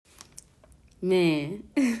Man,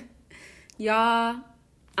 y'all,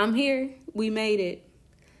 I'm here. We made it.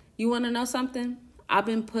 You want to know something? I've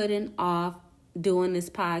been putting off doing this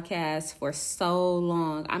podcast for so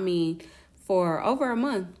long. For over a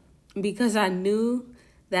month because I knew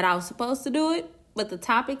that I was supposed to do it. But the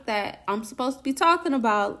topic that I'm supposed to be talking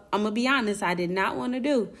about, I'm going to be honest, I did not want to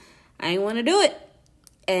do. I ain't want to do it.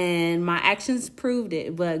 And my actions proved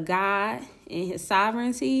it. But God, in his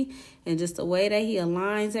sovereignty and just the way that he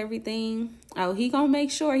aligns everything, he gonna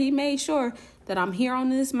make sure, he made sure that I'm here on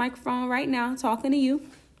this microphone right now talking to you.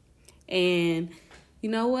 And you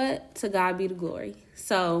know what? To God be the glory.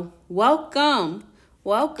 So welcome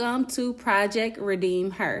to Project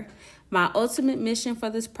Redeem Her. My ultimate mission for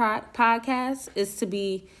this podcast is to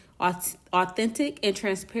be authentic and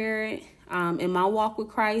transparent in my walk with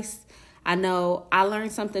Christ. I know I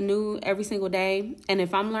learn something new every single day. And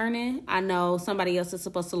if I'm learning, I know somebody else is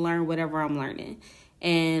supposed to learn whatever I'm learning.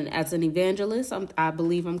 And as an evangelist, I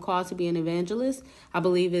believe I'm called to be an evangelist. I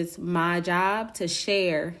believe it's my job to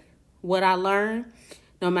share what I learn,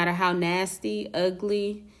 no matter how nasty,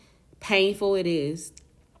 ugly, painful it is.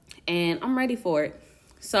 And I'm ready for it.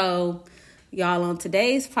 So, y'all, on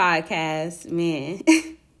today's podcast, man,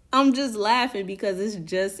 I'm just laughing because it's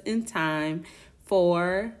just in time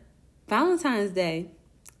for Valentine's Day.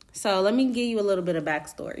 So let me give you a little bit of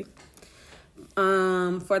backstory.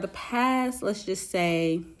 For the past, let's just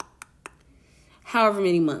say, however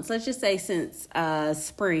many months, let's just say since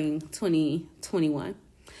spring 2021,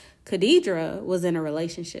 Khadidra was in a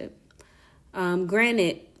relationship.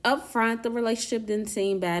 Granted, up front, the relationship didn't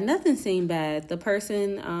seem bad. Nothing seemed bad. The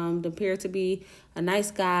person appeared to be a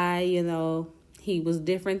nice guy. You know, he was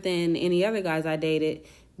different than any other guys I dated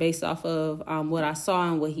based off of what I saw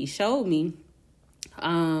and what he showed me.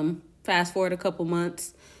 Fast forward a couple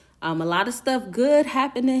months. A lot of stuff good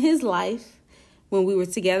happened in his life when we were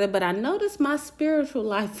together, but I noticed my spiritual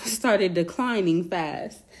life started declining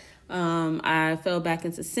fast. I fell back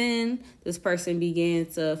into sin. This person began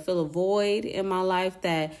to fill a void in my life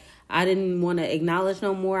that I didn't want to acknowledge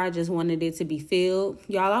no more. I just wanted it to be filled.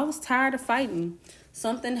 Y'all, I was tired of fighting.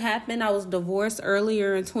 Something happened. I was divorced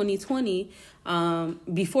earlier in 2020,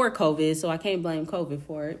 before COVID, so I can't blame COVID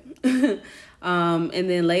for it. And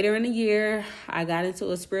then later in the year, I got into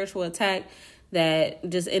a spiritual attack that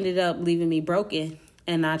just ended up leaving me broken.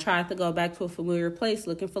 And I tried to go back to a familiar place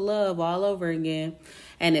looking for love all over again.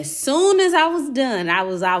 And as soon as I was done, I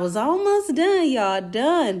was almost done, y'all,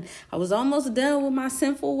 done. I was almost done with my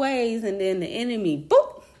sinful ways. And then the enemy,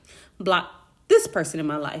 boop, blocked this person in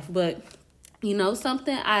my life. But you know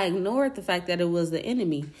something? I ignored the fact that it was the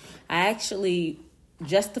enemy. I actually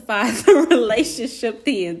justified the relationship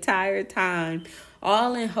the entire time,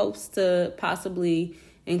 all in hopes to possibly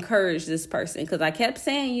encourage this person. Because I kept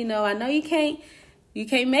saying, you know, I know you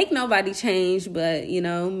can't make nobody change, but, you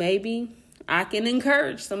know, maybe I can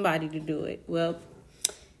encourage somebody to do it. Well,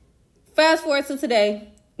 fast forward to today.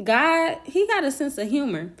 God, he got a sense of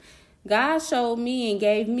humor. God showed me and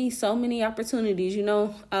gave me so many opportunities. You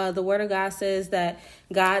know, the word of God says that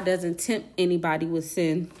God doesn't tempt anybody with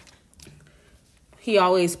sin. He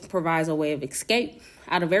always provides a way of escape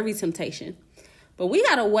out of every temptation. But we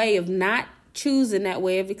got a way of not choosing that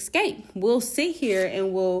way of escape. We'll sit here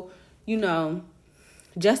and we'll, you know,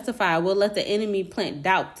 justify. We'll let the enemy plant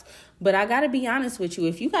doubts. But I got to be honest with you.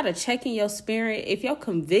 If you got to check in your spirit, if your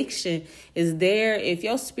conviction is there, if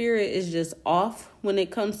your spirit is just off when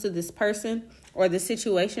it comes to this person or the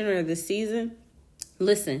situation or the season,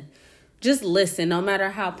 listen. Just listen. No matter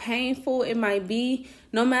how painful it might be,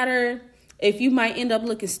 no matter if you might end up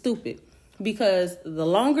looking stupid. Because the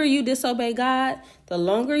longer you disobey God, the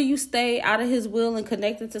longer you stay out of his will and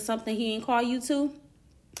connected to something he ain't called you to,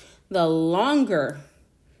 the longer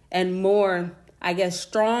and more, I guess,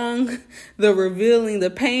 strong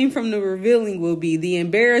the pain from the revealing will be, the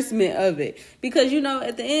embarrassment of it. Because, you know,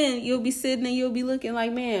 at the end, you'll be sitting and you'll be looking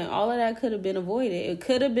like, man, all of that could have been avoided. It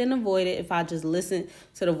could have been avoided if I just listened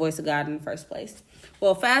to the voice of God in the first place.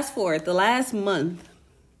 Well, fast forward, the last month,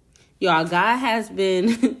 y'all, God has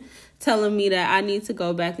been telling me that I need to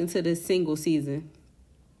go back into the single season.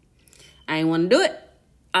 I ain't want to do it.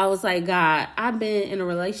 I was like, God, I've been in a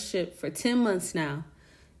relationship for 10 months now.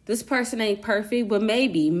 This person ain't perfect, but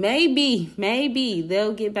maybe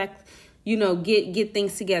they'll get back, you know, get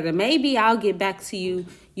things together. Maybe I'll get back to you.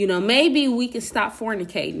 You know, maybe we can stop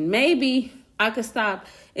fornicating. Maybe I could stop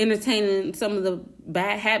entertaining some of the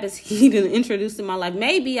bad habits he done introduced in my life.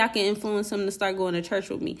 Maybe I can influence him to start going to church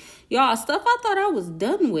with me. Y'all, stuff I thought I was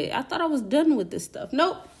done with. I thought I was done with this stuff.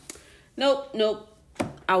 Nope.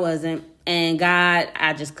 I wasn't. And God,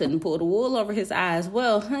 I just couldn't pull the wool over his eyes.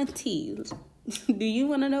 Well, hunty, Do you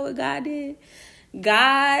want to know what God did?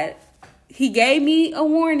 God, he gave me a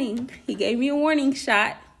warning. He gave me a warning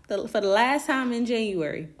shot for the last time in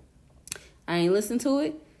January. I ain't listened to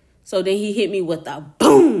it. So then he hit me with a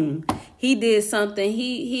boom. He did something.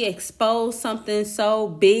 He exposed something so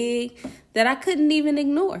big that I couldn't even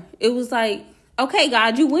ignore. It was like, okay,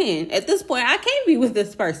 God, you win. At this point, I can't be with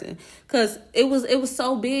this person. Because it was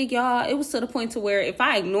so big, y'all. It was to the point to where if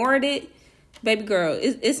I ignored it, baby girl,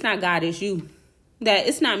 it's not God, it's you. That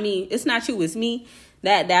it's not me. It's not you, it's me.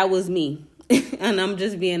 That was me. And I'm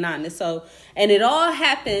just being honest. So, and it all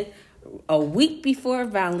happened a week before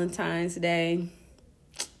Valentine's Day.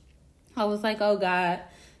 I was like, oh God,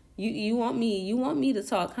 you want me to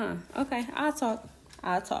talk, huh? Okay, I'll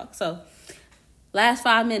talk. So last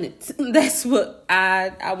 5 minutes, that's what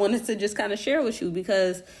I wanted to just kind of share with you,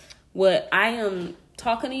 because what I am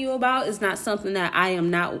talking to you about is not something that I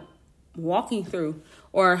am not walking through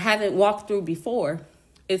or haven't walked through before.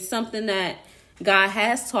 It's something that God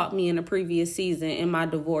has taught me in a previous season in my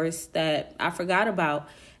divorce that I forgot about.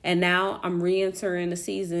 And now I'm re-entering a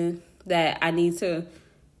season that I need to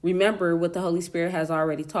remember what the Holy Spirit has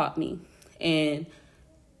already taught me. And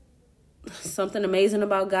something amazing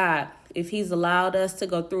about God, if he's allowed us to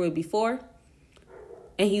go through it before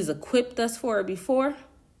and he's equipped us for it before,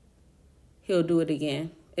 he'll do it again.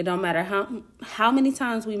 It don't matter how many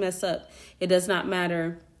times we mess up. It does not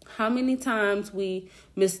matter how many times we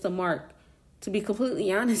miss the mark. To be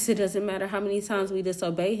completely honest, it doesn't matter how many times we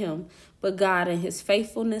disobey him. But God, in his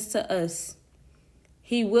faithfulness to us,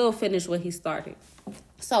 he will finish what he started.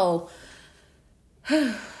 So,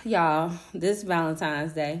 y'all, this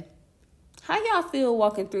Valentine's Day, how y'all feel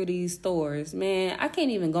walking through these stores? Man, I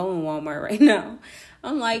can't even go in Walmart right now.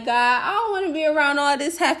 I'm like, God, I don't want to be around all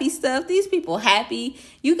this happy stuff. These people happy.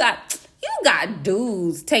 You got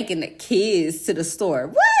dudes taking the kids to the store.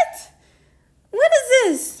 What is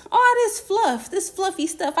this? All this fluff, this fluffy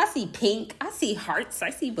stuff. I see pink. I see hearts. I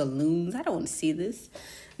see balloons. I don't want to see this.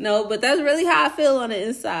 No, but that's really how I feel on the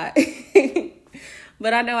inside.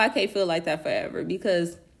 But I know I can't feel like that forever,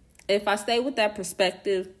 because if I stay with that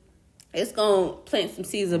perspective, it's going to plant some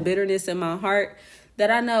seeds of bitterness in my heart that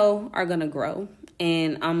I know are going to grow.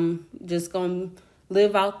 And I'm just going to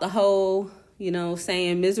live out the whole,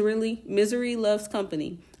 saying misery loves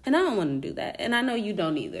company. And I don't want to do that. And I know you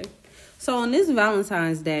don't either. So on this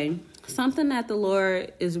Valentine's Day, something that the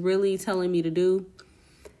Lord is really telling me to do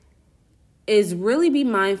is really be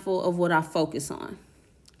mindful of what I focus on.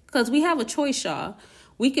 Because we have a choice, y'all.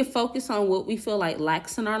 We can focus on what we feel like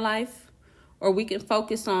lacks in our life, or we can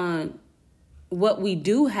focus on what we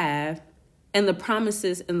do have and the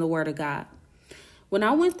promises in the Word of God. When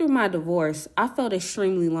I went through my divorce, I felt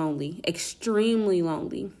extremely lonely.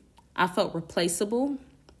 I felt replaceable.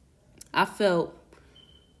 I felt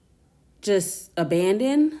just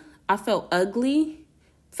abandoned. I felt ugly,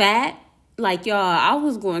 fat. Like, y'all, I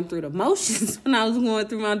was going through the motions when I was going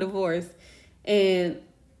through my divorce. And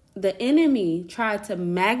the enemy tried to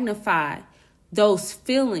magnify those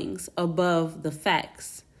feelings above the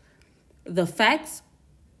facts. The facts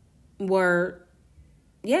were,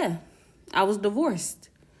 I was divorced.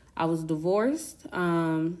 But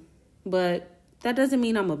that doesn't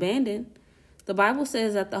mean I'm abandoned. The Bible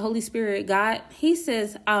says that the Holy Spirit, God, he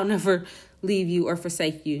says, I'll never leave you or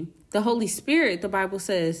forsake you. The Holy Spirit, the Bible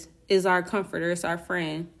says, is our comforter. It's our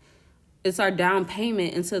friend. It's our down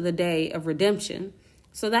payment into the day of redemption.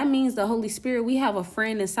 So that means the Holy Spirit, we have a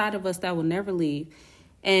friend inside of us that will never leave.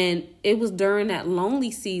 And it was during that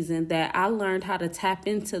lonely season that I learned how to tap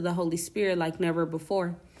into the Holy Spirit like never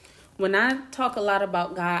before. When I talk a lot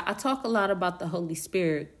about God, I talk a lot about the Holy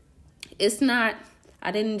Spirit. It's not,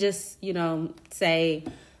 I didn't just, say,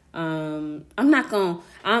 I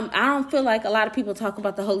don't feel like a lot of people talk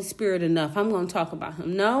about the Holy Spirit enough. I'm going to talk about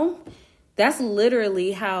him. No, that's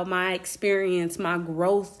literally how my experience, my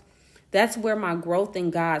growth, that's where my growth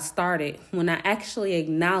in God started, when I actually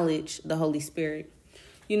acknowledged the Holy Spirit.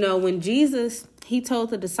 When Jesus, he told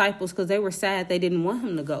the disciples, because they were sad, they didn't want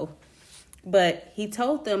him to go. But he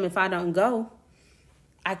told them, if I don't go,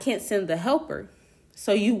 I can't send the helper.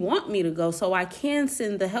 So you want me to go so I can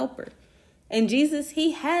send the helper. And Jesus,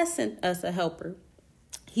 he has sent us a helper.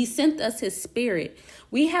 He sent us his spirit.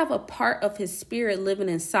 We have a part of his spirit living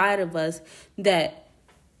inside of us that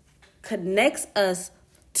connects us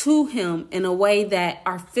to him in a way that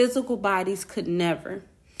our physical bodies could never.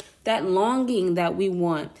 That longing that we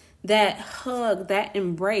want, that hug, that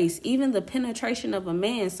embrace, even the penetration of a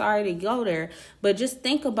man, sorry to go there, but just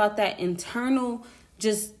think about that internal,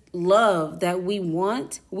 just love that we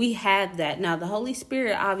want, we have that. Now, the Holy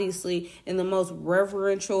Spirit, obviously, in the most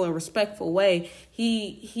reverential and respectful way,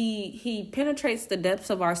 he penetrates the depths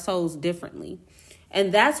of our souls differently.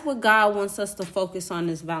 And that's what God wants us to focus on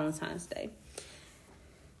this Valentine's Day.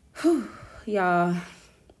 Whew, y'all,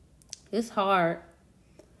 it's hard.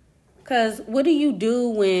 Because what do you do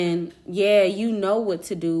when, you know what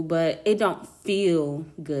to do, but it don't feel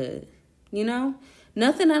good, you know?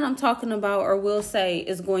 Nothing that I'm talking about or will say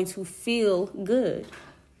is going to feel good.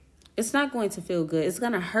 It's not going to feel good. It's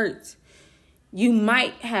going to hurt. You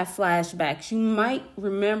might have flashbacks. You might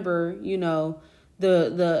remember,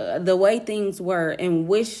 the way things were and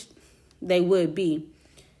wish they would be.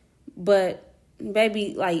 But,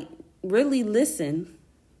 baby, really listen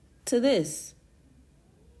to this.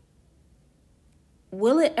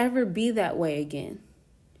 Will it ever be that way again?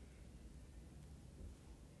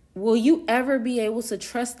 Will you ever be able to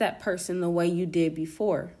trust that person the way you did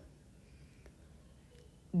before?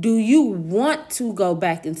 Do you want to go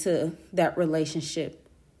back into that relationship?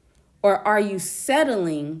 Or are you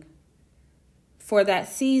settling for that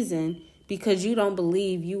season because you don't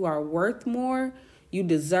believe you are worth more, you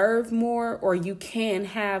deserve more, or you can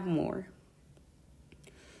have more?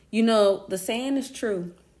 The saying is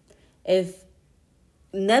true. If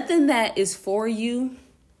nothing that is for you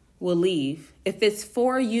will leave. If it's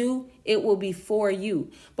for you, it will be for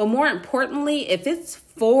you. But more importantly, if it's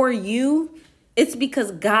for you, it's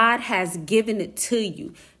because God has given it to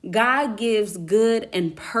you. God gives good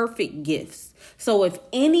and perfect gifts. So if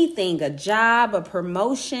anything, a job, a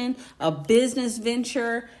promotion, a business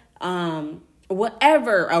venture,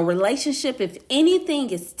 whatever, a relationship, if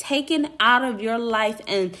anything is taken out of your life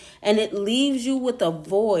and it leaves you with a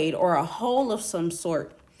void or a hole of some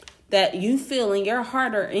sort that you feel in your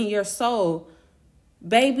heart or in your soul,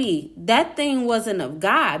 baby, that thing wasn't of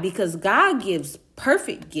God, because God gives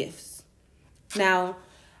perfect gifts. Now,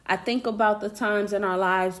 I think about the times in our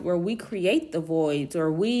lives where we create the voids, or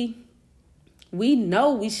we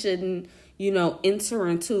know we shouldn't, enter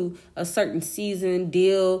into a certain season,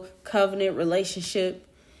 deal, covenant, relationship.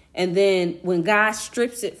 And then when God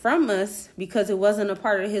strips it from us because it wasn't a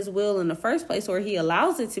part of his will in the first place, or he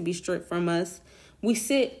allows it to be stripped from us, we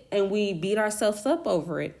sit and we beat ourselves up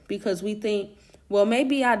over it because we think, well,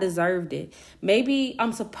 maybe I deserved it. Maybe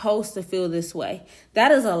I'm supposed to feel this way.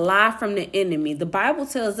 That is a lie from the enemy. The Bible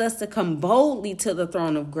tells us to come boldly to the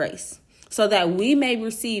throne of grace so that we may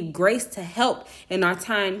receive grace to help in our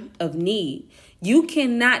time of need. You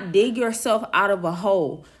cannot dig yourself out of a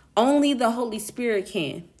hole. Only the Holy Spirit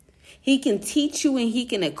can. He can teach you and he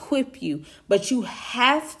can equip you, but you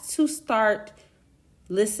have to start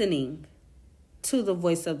listening to the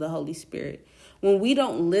voice of the Holy Spirit. When we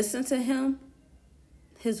don't listen to him,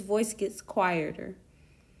 his voice gets quieter.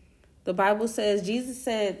 The Bible says, Jesus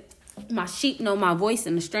said, my sheep know my voice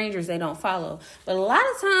and the strangers they don't follow. But a lot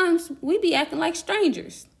of times we be acting like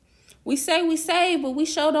strangers. We say we saved, but we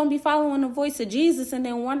sure don't be following the voice of Jesus, and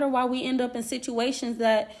then wonder why we end up in situations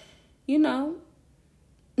that, don't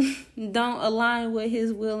align with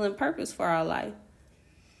his will and purpose for our life.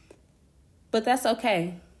 But that's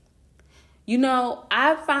okay.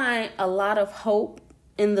 I find a lot of hope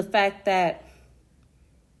in the fact that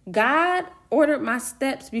God ordered my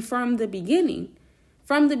steps from the beginning.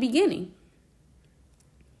 From the beginning.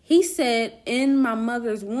 He said in my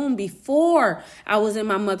mother's womb, before I was in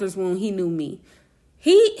my mother's womb, he knew me.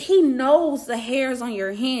 He knows the hairs on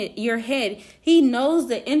your head. He knows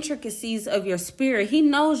the intricacies of your spirit. He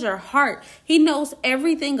knows your heart. He knows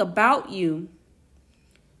everything about you.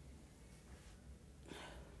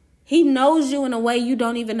 He knows you in a way you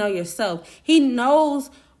don't even know yourself. He knows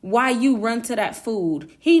why you run to that food.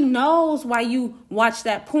 He knows why you watch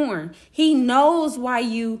that porn. He knows why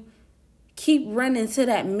you keep running to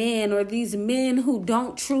that man or these men who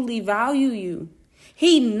don't truly value you.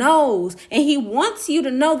 He knows, and he wants you to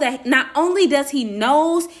know that not only does he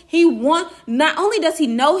know, he wants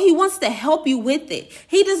to help you with it.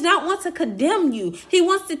 He does not want to condemn you. He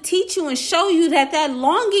wants to teach you and show you that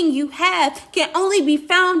longing you have can only be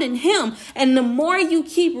found in him. And the more you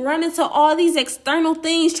keep running to all these external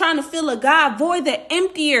things, trying to fill a God void, the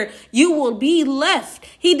emptier you will be left.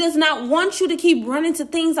 He does not want you to keep running to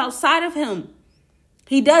things outside of him.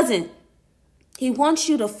 He doesn't. He wants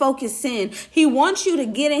you to focus in. He wants you to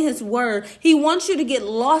get in his word. He wants you to get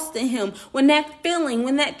lost in him. When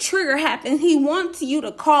that trigger happens, he wants you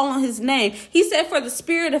to call on his name. He said, for the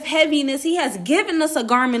spirit of heaviness, he has given us a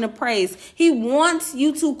garment of praise. He wants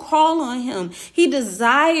you to call on him. He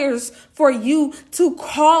desires for you to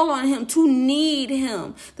call on him, to need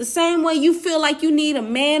him. The same way you feel like you need a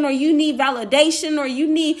man, or you need validation, or you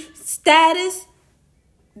need status.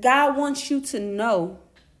 God wants you to know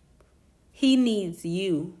he needs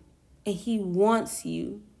you and he wants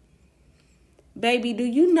you. Baby, do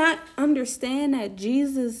you not understand that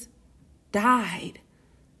Jesus died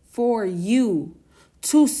for you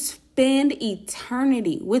to spend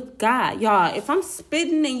eternity with God? Y'all, if I'm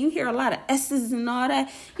spitting and you hear a lot of S's and all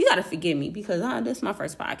that, you got to forgive me because this is my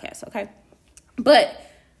first podcast, okay? But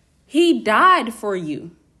he died for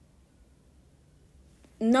you.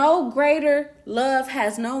 No greater love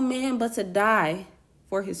has no man but to die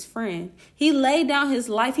for his friend. He laid down his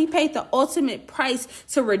life. He paid the ultimate price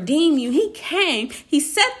to redeem you. He came. He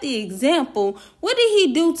set the example. What did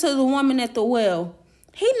he do to the woman at the well?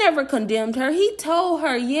 He never condemned her. He told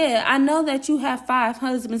her, yeah, I know that you have 5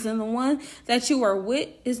 husbands and the one that you are with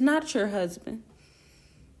is not your husband.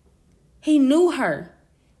 He knew her.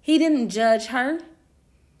 He didn't judge her.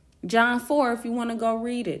 John 4, if you want to go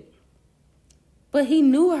read it. But he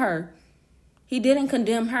knew her. He didn't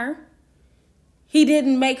condemn her. He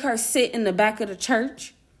didn't make her sit in the back of the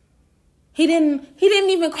church. He didn't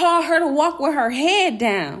even call her to walk with her head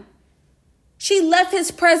down. She left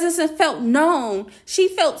his presence and felt known. She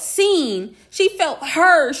felt seen. She felt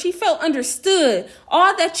heard. She felt understood.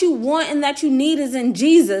 All that you want and that you need is in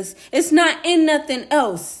Jesus. It's not in nothing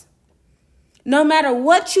else. No matter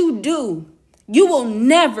what you do, you will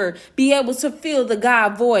never be able to fill the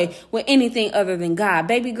God void with anything other than God.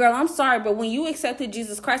 Baby girl, I'm sorry, but when you accepted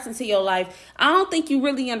Jesus Christ into your life, I don't think you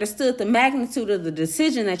really understood the magnitude of the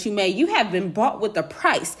decision that you made. You have been bought with a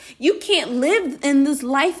price. You can't live in this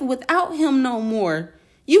life without him no more.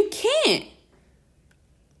 You can't.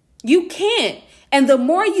 You can't. And the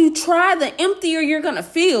more you try, the emptier you're going to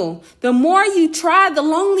feel. The more you try, the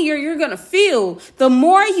lonelier you're going to feel. The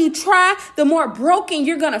more you try, the more broken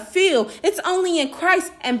you're going to feel. It's only in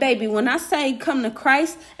Christ. And baby, when I say come to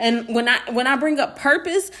Christ and when I bring up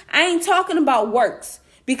purpose, I ain't talking about works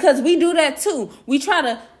because we do that too. We try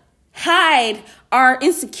to hide our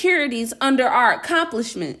insecurities under our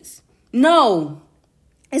accomplishments. No,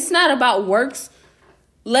 it's not about works,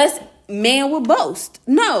 lest man would boast.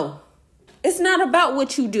 No. It's not about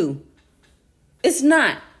what you do. It's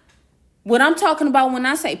not. What I'm talking about when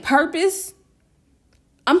I say purpose,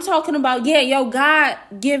 I'm talking about, your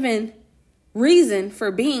God-given reason for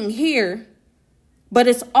being here, but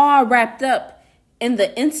it's all wrapped up in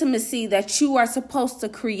the intimacy that you are supposed to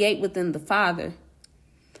create within the Father.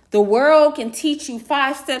 The world can teach you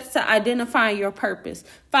 5 steps to identifying your purpose,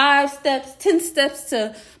 5 steps, 10 steps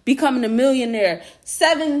to becoming a millionaire,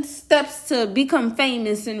 7 steps to become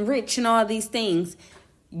famous and rich and all these things.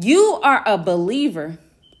 You are a believer.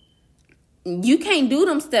 You can't do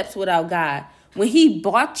them steps without God. When he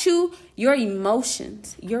bought you, your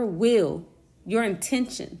emotions, your will, your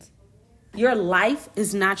intentions, your life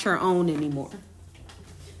is not your own anymore.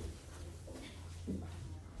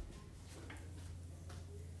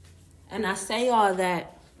 And I say all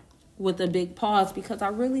that with a big pause because I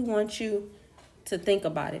really want you to think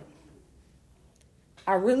about it.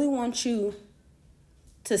 I really want you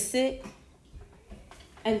to sit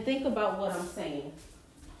and think about what I'm saying.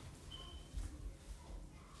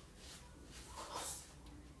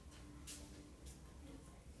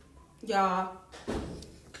 Y'all,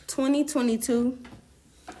 2022,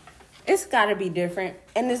 it's got to be different.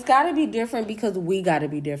 And it's got to be different because we got to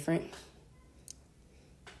be different.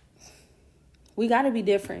 We got to be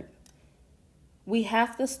different. We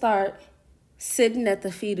have to start sitting at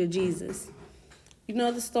the feet of Jesus. You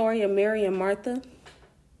know the story of Mary and Martha?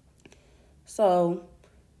 So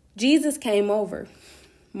Jesus came over.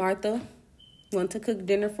 Martha went to cook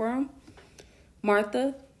dinner for him.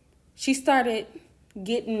 Martha, she started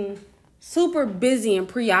getting super busy and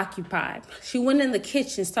preoccupied. She went in the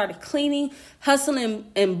kitchen, started cleaning, hustling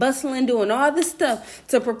and bustling, doing all this stuff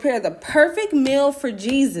to prepare the perfect meal for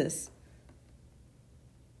Jesus.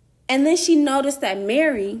 And then she noticed that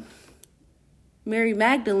Mary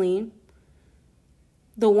Magdalene,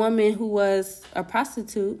 the woman who was a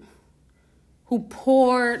prostitute, who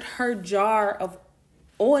poured her jar of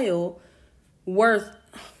oil worth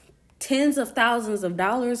tens of thousands of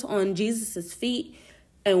dollars on Jesus's feet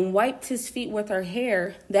and wiped his feet with her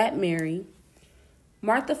hair, that Mary.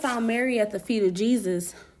 Martha found Mary at the feet of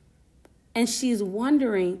Jesus, and she's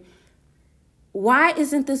wondering, why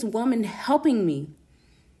isn't this woman helping me?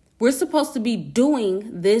 We're supposed to be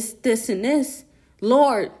doing this, and this.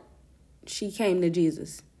 Lord, she came to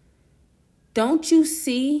Jesus. Don't you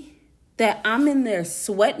see that I'm in there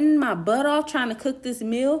sweating my butt off trying to cook this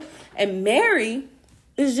meal? And Mary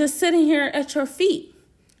is just sitting here at your feet.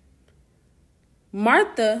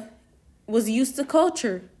 Martha was used to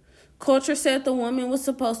culture. Culture said the woman was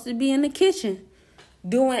supposed to be in the kitchen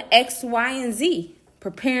doing X, Y, and Z.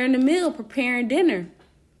 preparing the meal, preparing dinner.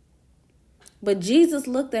 But Jesus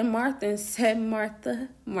looked at Martha and said, Martha,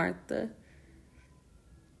 Martha.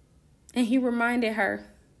 And he reminded her,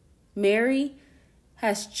 Mary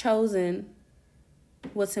has chosen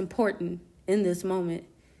what's important in this moment.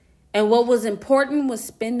 And what was important was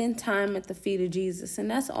spending time at the feet of Jesus.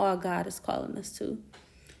 And that's all God is calling us to.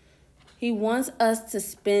 He wants us to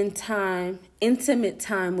spend time, intimate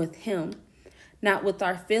time with him. Not with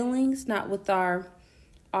our feelings, not with our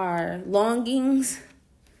longings,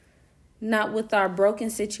 not with our broken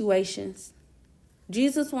situations.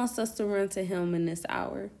 Jesus wants us to run to him in this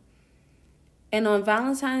hour. And on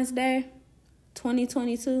Valentine's Day,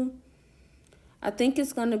 2022, I think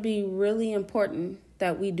it's going to be really important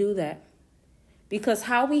that we do that. Because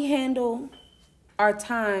how we handle our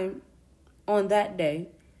time on that day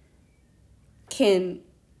can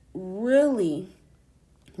really,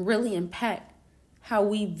 really impact how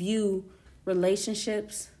we view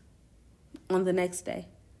relationships on the next day.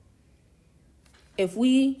 If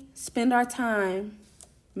we spend our time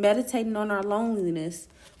meditating on our loneliness,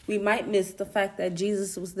 we might miss the fact that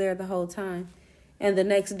Jesus was there the whole time. And the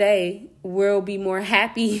next day, we'll be more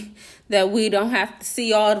happy that we don't have to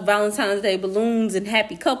see all the Valentine's Day balloons and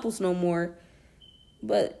happy couples no more.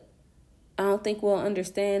 But I don't think we'll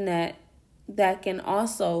understand that can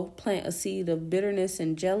also plant a seed of bitterness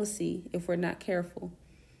and jealousy if we're not careful.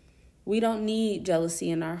 We don't need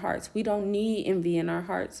jealousy in our hearts. We don't need envy in our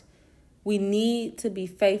hearts. We need to be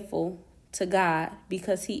faithful to God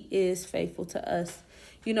because he is faithful to us.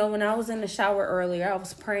 You know, when I was in the shower earlier, I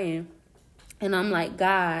was praying. And I'm like,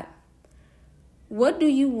 God, what do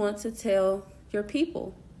you want to tell your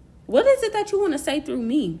people? What is it that you want to say through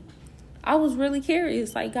me? I was really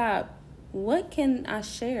curious. Like, God, what can I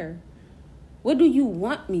share? What do you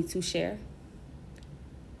want me to share?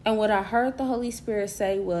 And what I heard the Holy Spirit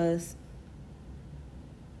say was,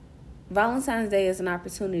 Valentine's Day is an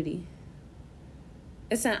opportunity.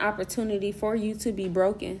 It's an opportunity for you to be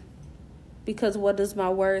broken. Because what does my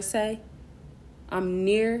word say? I'm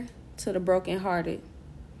near to the brokenhearted,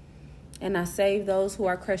 and I save those who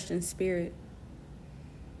are crushed in spirit.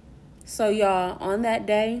 So y'all, on that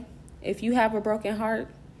day, if you have a broken heart,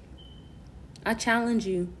 I challenge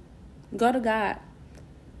you, go to God.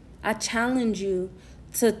 I challenge you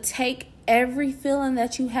to take every feeling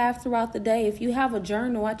that you have throughout the day. If you have a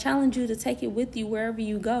journal, I challenge you to take it with you wherever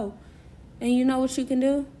you go. And you know what you can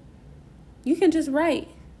do? You can just write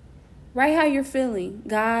how you're feeling.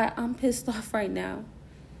 God, I'm pissed off right now.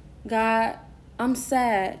 God, I'm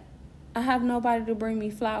sad. I have nobody to bring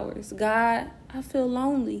me flowers. God, I feel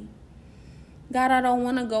lonely. God, I don't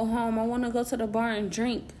want to go home. I want to go to the bar and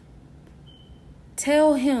drink.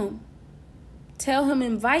 Tell him,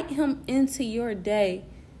 invite him into your day.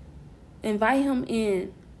 Invite him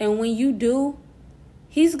in. And when you do,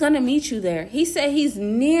 he's going to meet you there. He said he's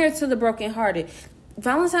near to the brokenhearted.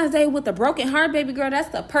 Valentine's Day with the broken heart, baby girl, that's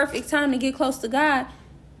the perfect time to get close to God.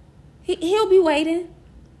 He'll be waiting.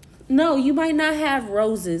 No, you might not have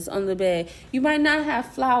roses on the bed. You might not have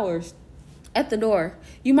flowers at the door.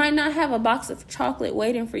 You might not have a box of chocolate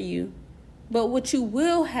waiting for you. But what you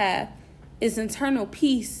will have is internal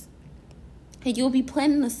peace. And you'll be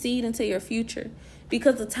planting a seed into your future.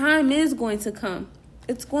 Because the time is going to come.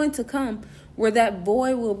 It's going to come where that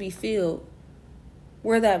void will be filled.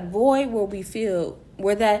 Where that void will be filled.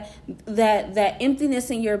 Where that emptiness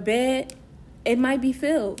in your bed, it might be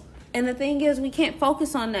filled. And the thing is, we can't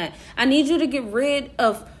focus on that. I need you to get rid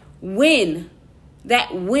of when.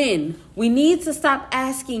 That when. We need to stop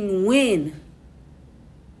asking when.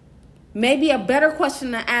 Maybe a better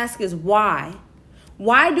question to ask is why.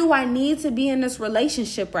 Why do I need to be in this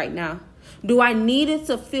relationship right now? Do I need it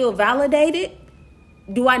to feel validated?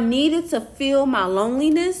 Do I need it to feel my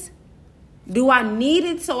loneliness? Do I need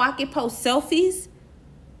it so I can post selfies?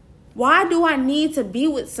 Why do I need to be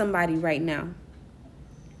with somebody right now?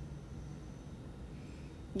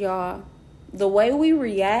 Y'all, the way we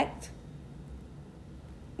react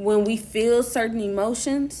when we feel certain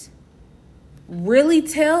emotions really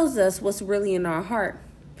tells us what's really in our heart.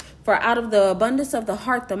 For out of the abundance of the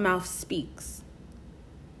heart, the mouth speaks.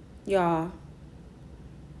 Y'all,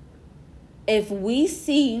 if we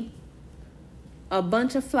see a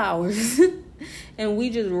bunch of flowers and we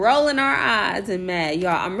just rolling our eyes and mad,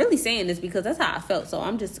 y'all, I'm really saying this because that's how I felt. So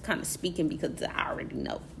I'm just kind of speaking because I already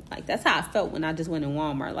know. Like, that's how I felt when I just went in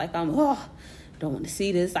Walmart. Like, don't want to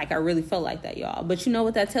see this. Like, I really felt like that, y'all. But you know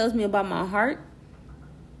what that tells me about my heart?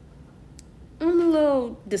 I'm a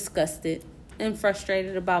little disgusted and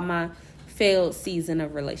frustrated about my failed season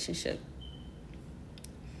of relationship.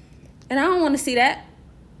 And I don't want to see that.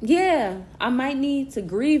 Yeah, I might need to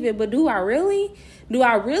grieve it, but do I really? Do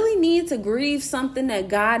I really need to grieve something that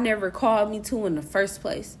God never called me to in the first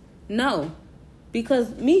place? No,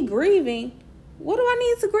 because me grieving, what do I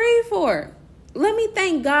need to grieve for? Let me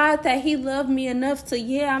thank God that he loved me enough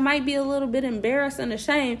to, I might be a little bit embarrassed and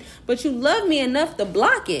ashamed, but you love me enough to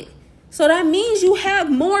block it. So that means you have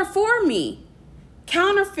more for me.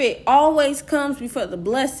 Counterfeit always comes before the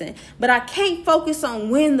blessing, but I can't focus on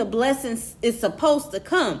when the blessing is supposed to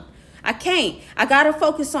come. I can't. I got to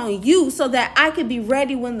focus on you so that I can be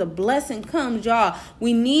ready when the blessing comes, y'all.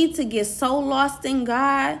 We need to get so lost in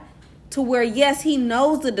God to where, yes, he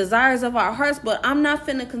knows the desires of our hearts, but I'm not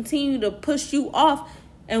finna continue to push you off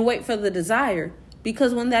and wait for the desire.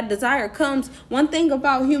 Because when that desire comes, one thing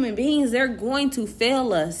about human beings, they're going to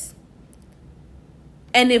fail us.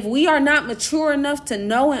 And if we are not mature enough to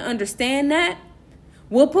know and understand that,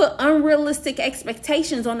 we'll put unrealistic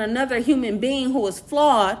expectations on another human being who is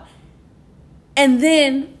flawed and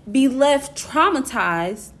then be left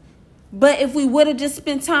traumatized. But if we would have just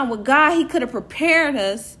spent time with God, he could have prepared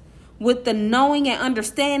us with the knowing and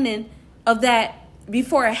understanding of that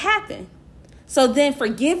before it happened. So then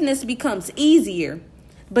forgiveness becomes easier.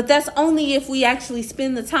 But that's only if we actually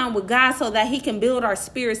spend the time with God so that he can build our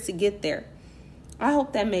spirits to get there. I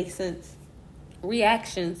hope that makes sense.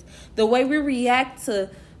 Reactions. The way we react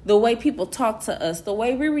to the way people talk to us. The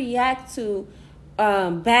way we react to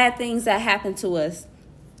bad things that happen to us.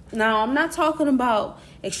 Now, I'm not talking about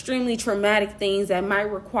extremely traumatic things that might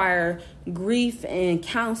require grief and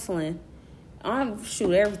counseling.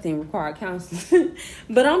 Everything requires counseling.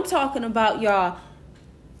 But I'm talking about, y'all,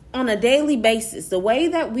 on a daily basis. The way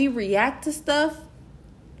that we react to stuff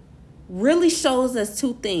really shows us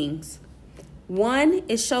two things. One,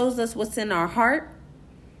 it shows us what's in our heart.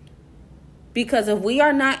 Because if we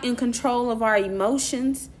are not in control of our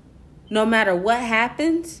emotions, no matter what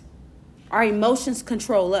happens, our emotions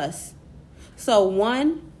control us. So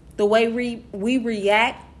one, the way we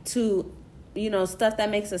react to, stuff that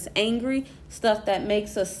makes us angry, stuff that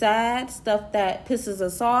makes us sad, stuff that pisses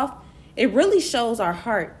us off, it really shows our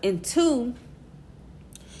heart. And two,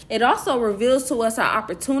 it also reveals to us our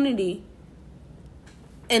opportunity,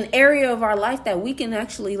 an area of our life that we can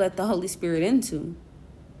actually let the Holy Spirit into.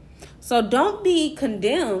 So don't be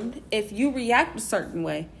condemned if you react a certain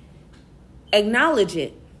way. Acknowledge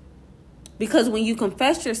it. Because when you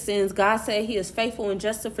confess your sins, God said he is faithful and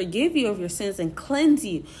just to forgive you of your sins and cleanse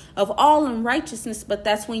you of all unrighteousness. But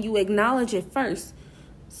that's when you acknowledge it first.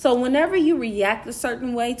 So whenever you react a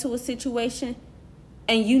certain way to a situation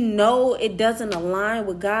and you know it doesn't align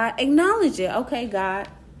with God, acknowledge it. Okay, God,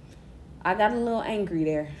 I got a little angry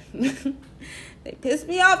there. They pissed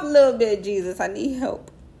me off a little bit, Jesus. I need help.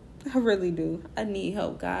 I really do. I need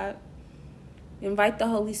help, God. Invite the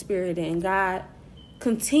Holy Spirit in. God,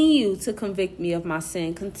 continue to convict me of my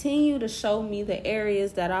sin. Continue to show me the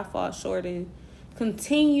areas that I fall short in.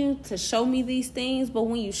 Continue to show me these things. But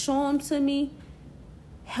when you show them to me,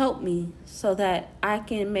 help me so that I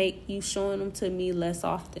can make you showing them to me less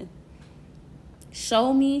often.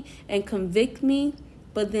 Show me and convict me,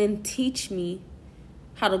 but then teach me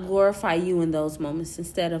how to glorify you in those moments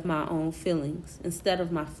instead of my own feelings, instead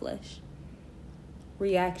of my flesh.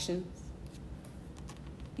 Reactions.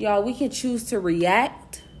 Y'all, we can choose to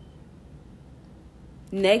react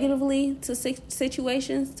negatively to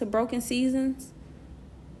situations, to broken seasons,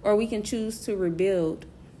 or we can choose to rebuild.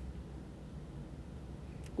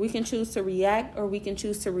 We can choose to react or we can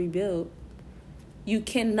choose to rebuild. You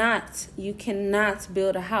cannot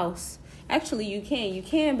build a house. Actually, you can. You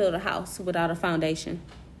can build a house without a foundation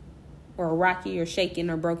or a rocky or shaken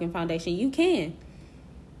or broken foundation. You can.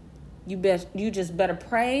 You just better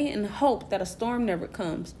pray and hope that a storm never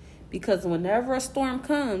comes. Because whenever a storm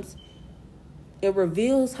comes, it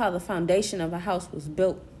reveals how the foundation of a house was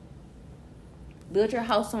built. Build your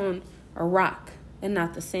house on a rock and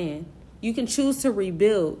not the sand. You can choose to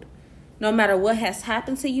rebuild. No matter what has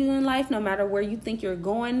happened to you in life, no matter where you think you're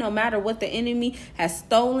going, no matter what the enemy has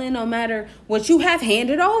stolen, no matter what you have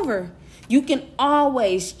handed over, you can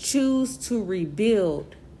always choose to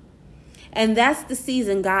rebuild. And that's the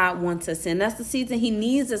season God wants us in. That's the season he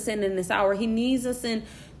needs us in this hour. He needs us in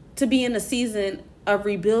to be in a season of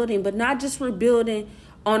rebuilding, but not just rebuilding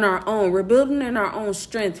on our own. Rebuilding in our own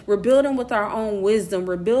strength. Rebuilding with our own wisdom.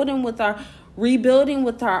 Rebuilding with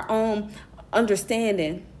our own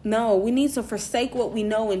understanding. No, we need to forsake what we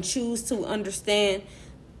know and choose to understand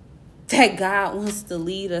that God wants to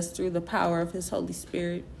lead us through the power of his Holy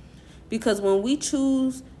Spirit. Because when we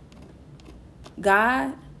choose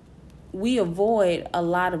God, we avoid a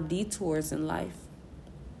lot of detours in life.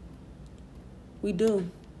 We do.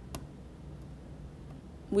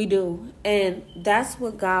 We do. And that's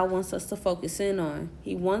what God wants us to focus in on.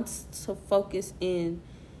 He wants to focus in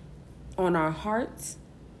on our hearts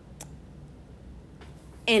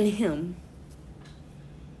and Him.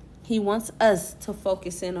 He wants us to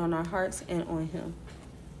focus in on our hearts and on Him.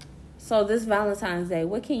 So this Valentine's Day,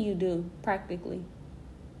 what can you do practically?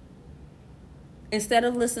 Instead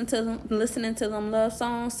of listening to them love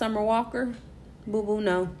songs, Summer Walker, boo-boo,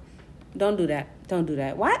 no. Don't do that. Don't do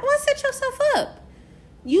that. Why set yourself up?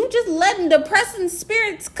 You just letting depressing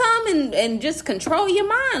spirits come and just control your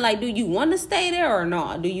mind. Like, do you want to stay there or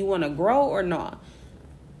not? Do you want to grow or not?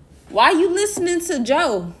 Why are you listening to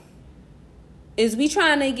Joe? Is we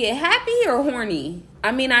trying to get happy or horny?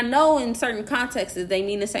 I mean, I know in certain contexts they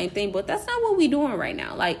mean the same thing, but that's not what we doing right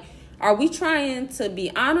now. Like, are we trying to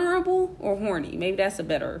be honorable or horny? Maybe that's a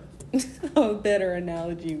better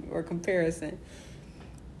analogy or comparison.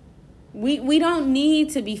 We don't need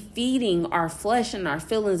to be feeding our flesh and our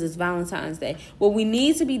feelings this Valentine's Day. What we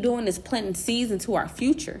need to be doing is planting seeds into our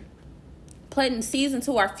future. Planting seeds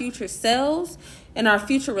into our future selves and our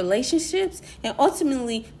future relationships, and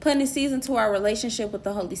ultimately planting seeds into our relationship with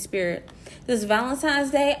the Holy Spirit. This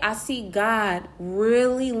Valentine's Day, I see God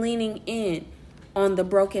really leaning in on the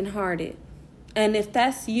brokenhearted. And if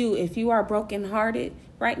that's you, if you are brokenhearted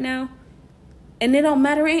right now, and it don't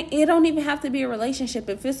matter, it don't even have to be a relationship.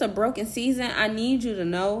 If it's a broken season, I need you to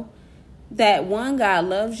know that 1, God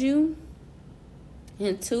loves you,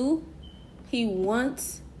 and 2, He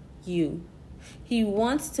wants you. He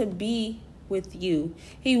wants to be with you.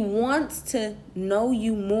 He wants to know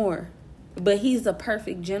you more. But He's a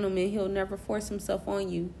perfect gentleman. He'll never force Himself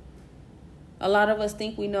on you. A lot of us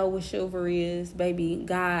think we know what chivalry is. Baby,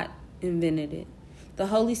 God invented it. The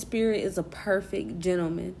Holy Spirit is a perfect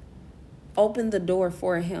gentleman. Open the door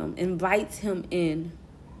for Him. Invite Him in.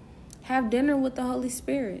 Have dinner with the Holy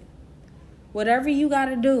Spirit. Whatever you got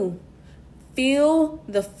to do. Feel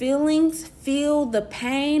the feelings. Feel the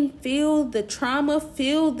pain. Feel the trauma.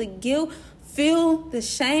 Feel the guilt. Feel the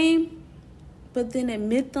shame. But then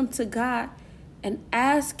admit them to God and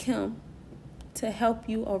ask Him to help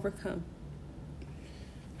you overcome.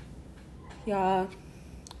 Y'all,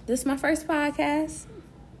 this is my first podcast.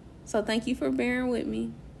 So thank you for bearing with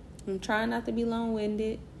me. I'm trying not to be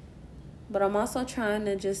long-winded, but I'm also trying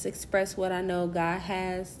to just express what I know God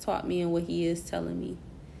has taught me and what He is telling me.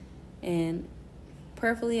 And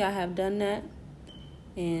prayerfully, I have done that.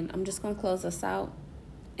 And I'm just going to close us out.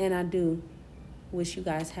 And I do wish you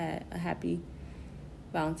guys had a happy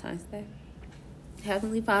Valentine's Day.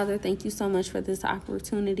 Heavenly Father, thank you so much for this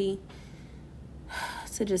opportunity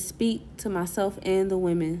to just speak to myself and the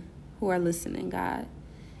women who are listening, God.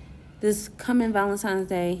 This coming Valentine's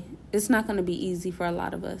Day, it's not going to be easy for a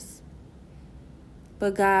lot of us.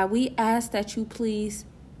 But God, we ask that you please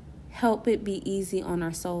help it be easy on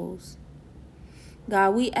our souls.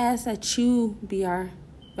 God, we ask that you be our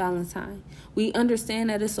Valentine. We understand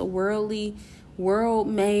that it's a world-made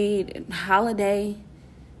holiday.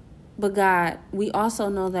 But God, we also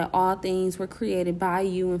know that all things were created by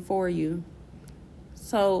you and for you.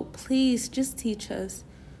 So please just teach us.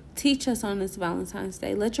 Teach us on this Valentine's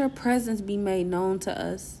Day. Let your presence be made known to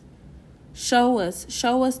us. Show us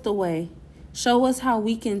the way. Show us how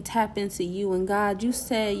we can tap into you. And God, you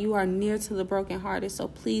said you are near to the brokenhearted, so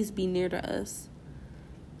please be near to us.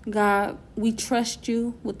 God, we trust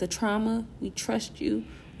you with the trauma. We trust you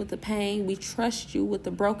with the pain. We trust you with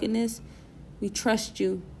the brokenness. We trust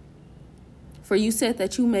you. For you said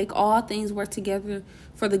that you make all things work together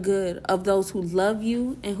for the good of those who love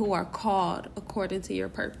you and who are called according to your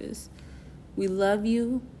purpose. We love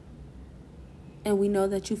you, and we know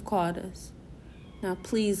that you've called us. Now,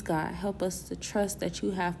 please, God, help us to trust that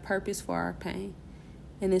you have purpose for our pain.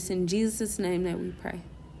 And it's in Jesus' name that we pray.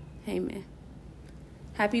 Amen.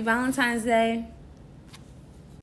 Happy Valentine's Day.